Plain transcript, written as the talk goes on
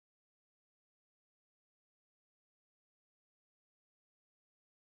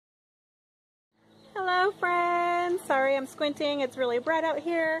Hello friends! Sorry I'm squinting, it's really bright out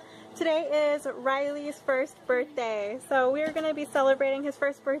here. Today is Riley's first birthday. So we're going to be celebrating his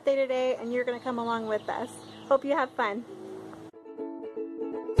first birthday today and you're going to come along with us. Hope you have fun.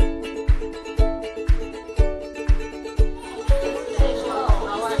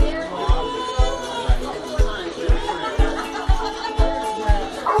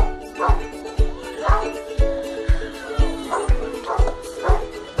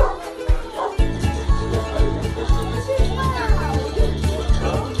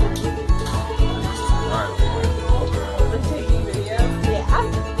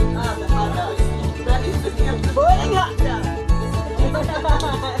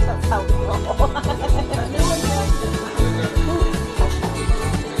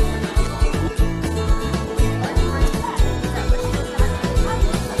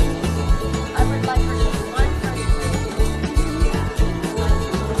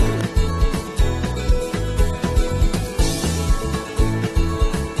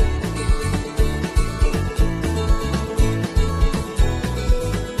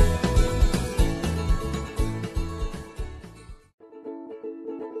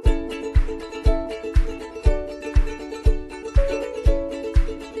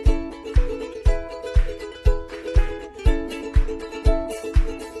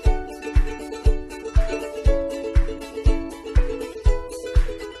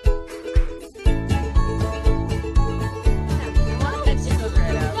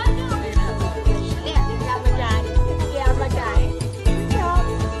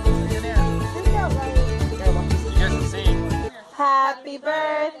 Happy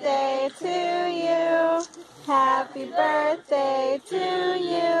birthday to you. Happy birthday to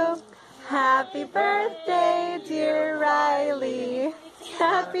you. Happy birthday, dear Riley.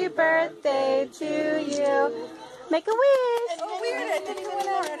 Happy birthday to you. Make a wish. Oh, weird. I didn't even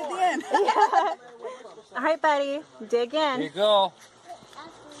know right at the end. Yeah. All right, buddy. Dig in. Here you go.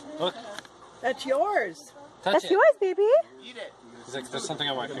 Look. That's yours. That's yours, baby. Eat it. He's like, there's something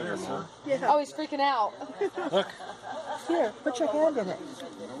on my finger, Mom. Yeah. Oh, he's freaking out. Look. Here, put your hand in it.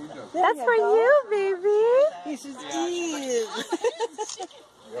 That's for you, baby. He says, ew.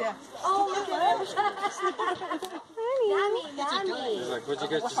 Yeah. Oh, look at him. Yummy. He's like, what'd you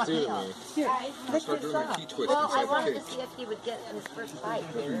guys just do to me? Here, lick Start this doing a up. key twist Well, I inside the wanted cake. to see if he would get his first bite.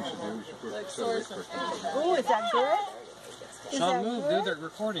 Oh, is that good? Sean, move, dude. They're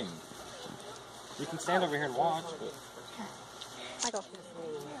recording. You can stand over here and watch, but... Michael.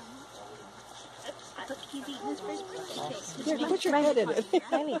 Look, he's eating his first birthday cake. Here, put your head in it.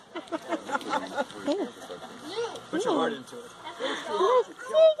 Riley. Put your heart into it.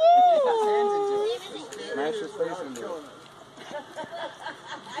 Smash his face into it.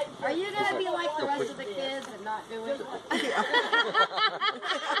 Are you going to be like the rest of the kids and not do it?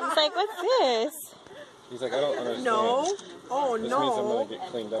 It's like, what's this? He's like, I don't understand. No. Oh, This means I'm no. going to get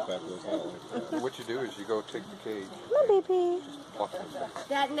cleaned up after this. I don't like that. What you do is you go take the cake, Come on, baby. pluck it,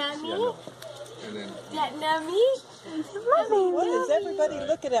 That not Yeah, me? no. and then That not me? Come on, baby. What is everybody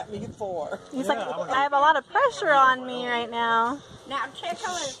looking at me for? He's like, I have a lot of pressure on me right now. Now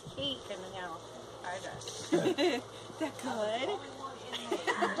tickle his cheek and That good?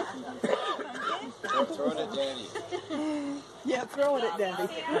 Throw it at Daddy. Yeah, throw it at Daddy.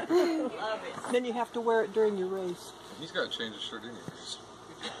 Then you have to wear it during your race. he's got to change his shirt anyways.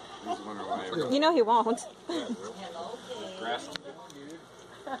 He's wondering why. You know he won't. Grass.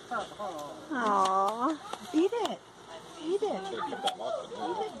 Aww. Eat it. Eat it. Keep that locked in there.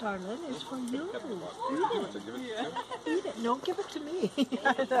 Eat it, darling. It's for you. Give it to him. Eat it. No, give it to me.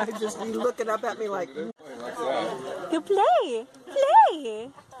 I just be looking up at me like, Like that. You play.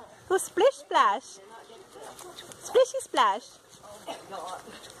 Play. Go splish splash. Splishy splash.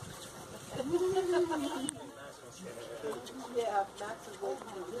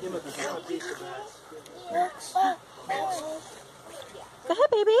 Go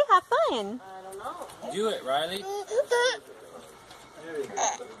ahead, baby. Have fun. Do it, Riley.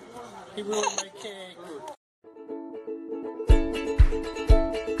 He ruined my cake.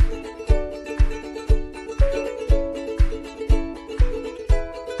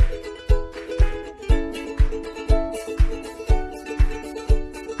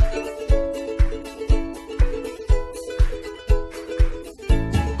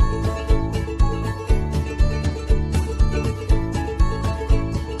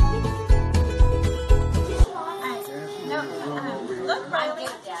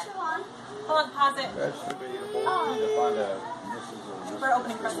 We're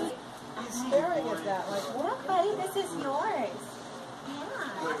opening presents. he's staring at that like, what? Look, buddy, this is yours.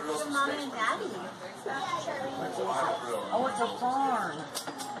 Yeah, from Mom and Daddy. Oh, it's a farm.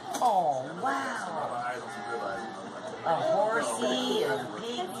 Oh, wow. A horsey and a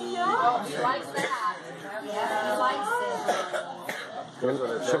piggy. He likes that. Yeah, he likes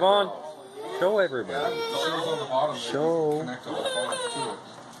it. Siobhan, show everybody. Shows on the bottom. Show. Connect all the phones to it.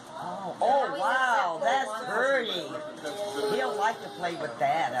 Oh, wow, that's pretty. He'll like to play with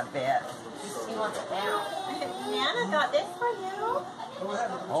that, I bet. He wants it now. Nana got this for you.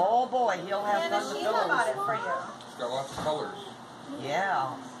 Oh, boy, he'll have Nana, fun with Sheila got it those. for you. It's got lots of colors.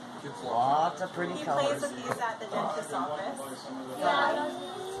 Yeah, Kids love lots of pretty He plays colors. with these at the dentist's office.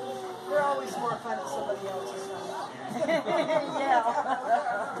 They're always more fun than somebody else's. Yeah.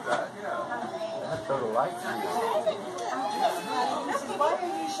 Total light. Why are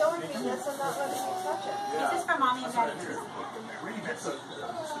you showing me this and not letting me touch it? This is for Mommy and Daddy.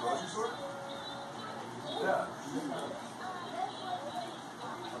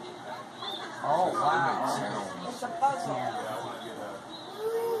 Oh, wow. sound. It's a puzzle.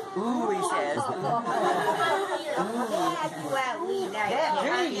 Ooh, he says. That's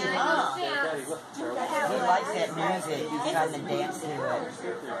pretty, huh? He likes that music. He's trying to dance to it.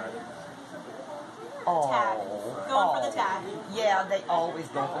 Oh. Going for the tag. Yeah, they always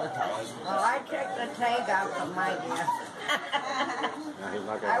go for the tag. Well, I checked the tag out for my dear. He's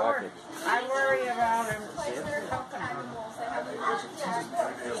not gonna like it. I worry about him.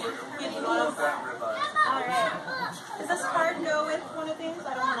 Alright. Does this card go with one of these?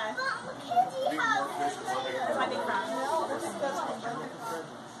 I don't want to. This might be from.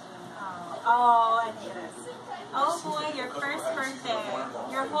 Oh, I need this. Oh boy, your first birthday.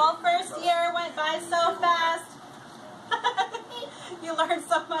 Your whole first year went by so fast. You learned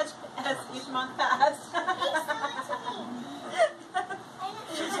so much as each month passed.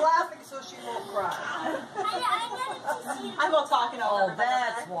 She's laughing so she won't cry. I will talk it over. Oh,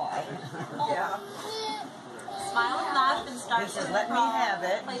 that's why. Yeah. Smile and laugh and start He says, to "Let me roll. have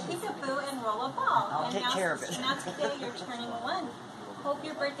it." Play peekaboo and roll a ball. I'll and take now, care of it. Now today you're turning 1. Hope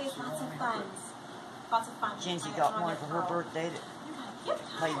your birthday's lots of fun. Lots of fun. Gingy got one for her birthday that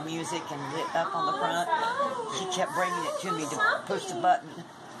played music and lit up on the front. She kept bringing it to me to push the button.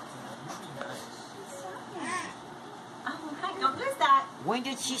 Oh my, don't lose that. When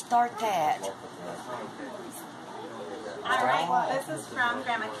did she start that? All right, this is from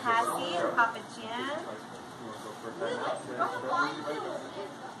Grandma Cassie and Papa Jan.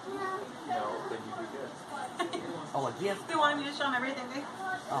 Oh, a gift? They wanted me to show them everything.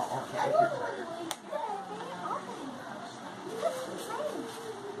 Oh, okay.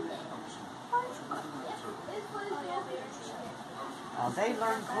 Oh, they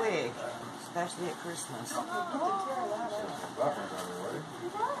learn quick, especially at Christmas.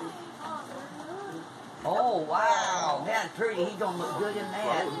 Oh, wow. That's pretty. He's going to look good in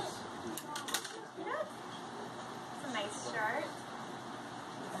that. It's a nice shirt.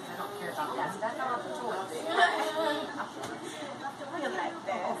 I don't care about that. That's not the choice. Look at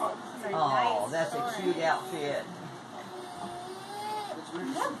this. It's a Oh, nice that's a cute outfit.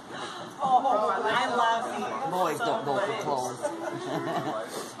 Oh, I love these. Boys So don't go for good. clothes.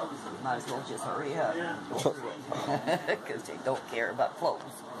 Might as well just hurry up. Because they don't care about clothes.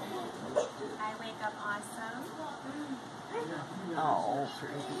 I wake up awesome. Oh,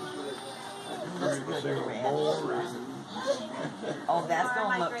 pretty. Looks good in red. Oh, that's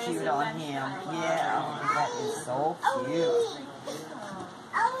going to look cute on him. Yeah, that is so cute.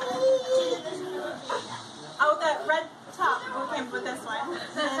 Oh, the red top came with this one.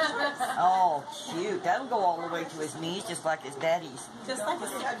 Oh, cute. That'll go all the way to his knees, just like his daddy's. Just like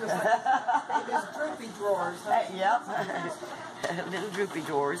his His droopy drawers. Yep. Little droopy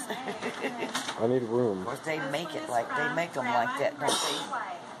drawers. I need room. Of course, they make it like, they make them like that, don't they?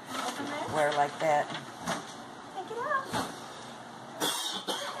 Open this. Wear like that. Take it out.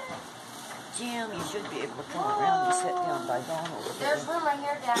 Jim, you should be able to come around and sit down by Dawn over there. There's room right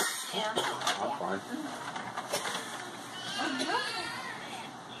here, Dad. Yeah. I'm fine.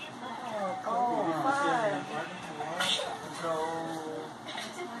 Oh, fun.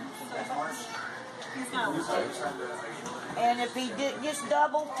 He's gonna lose it. And if he gets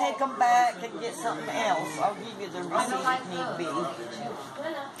double, take them back and get something else. I'll give you the receipt if need be.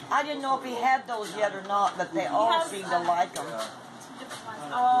 I didn't know if he had those yet or not, but they all seem to like them.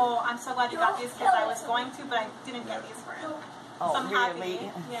 Oh, I'm so glad you got these because I was going to, but I didn't get these for him. Oh, So I'm really?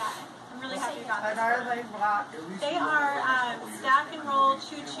 happy. Yeah, I'm really happy you got And these. are they blocked? They are stack and roll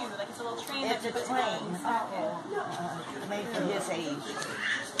choo-choo, like it's a little train. It's a that puts train. things. Made for his age.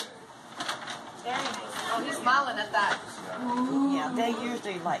 Very nice. Oh, he's smiling at that. Yeah, they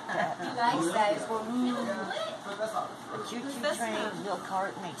usually like that. Nice, guys. The choo-choo train, little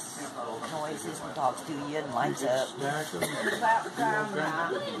cart makes noises and talks to you and lights up. About from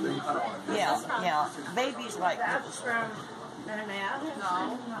Yeah. Babies like that's from Internet.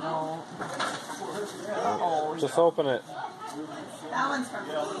 no. Oh, Just open it. That one's from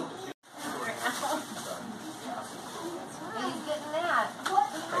me. He's getting that.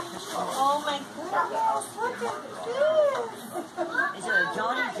 Oh my goodness, look at this. is it a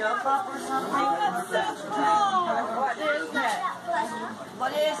Johnny Jump Up or something? That's so cool. What is that?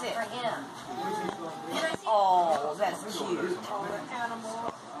 What is it? For him. Oh, that's cute.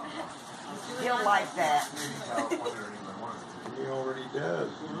 He'll like that. He already does.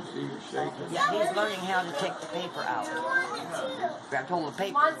 You see her shaking. Yeah, he's learning how to take the paper out. Grab hold of the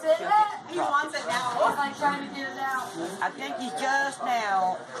paper. Wants it? He wants it now. He's like trying to get it out. I think he's just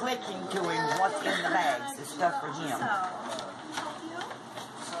now clicking to him what's in the bags, the stuff for him.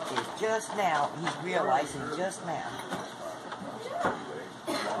 It's just now, he's realizing just now.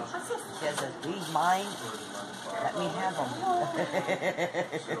 Says, these mine, let me have them.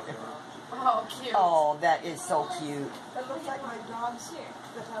 Oh, cute. Oh, that is so cute. That looks like my dogs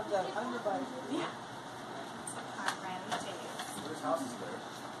that have the underbite.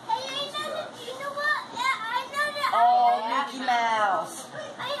 Oh, Mickey Mouse.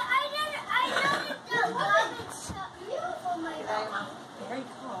 Very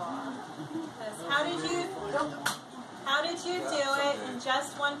cool. How did you do it in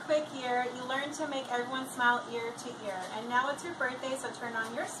just one quick year? You learned to make everyone smile ear to ear. And now it's your birthday, so turn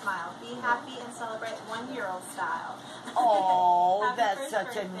on your smile. Be happy and celebrate 1-year-old style. Oh, Happy that's first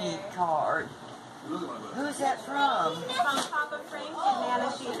such a birthday. neat card. Who's that from? It's from Papa Frank and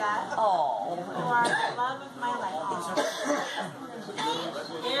Nana Sheila, Oh. who are the love of my life.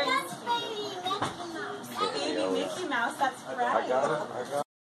 Very sweet. Baby Mickey Mouse, that's right.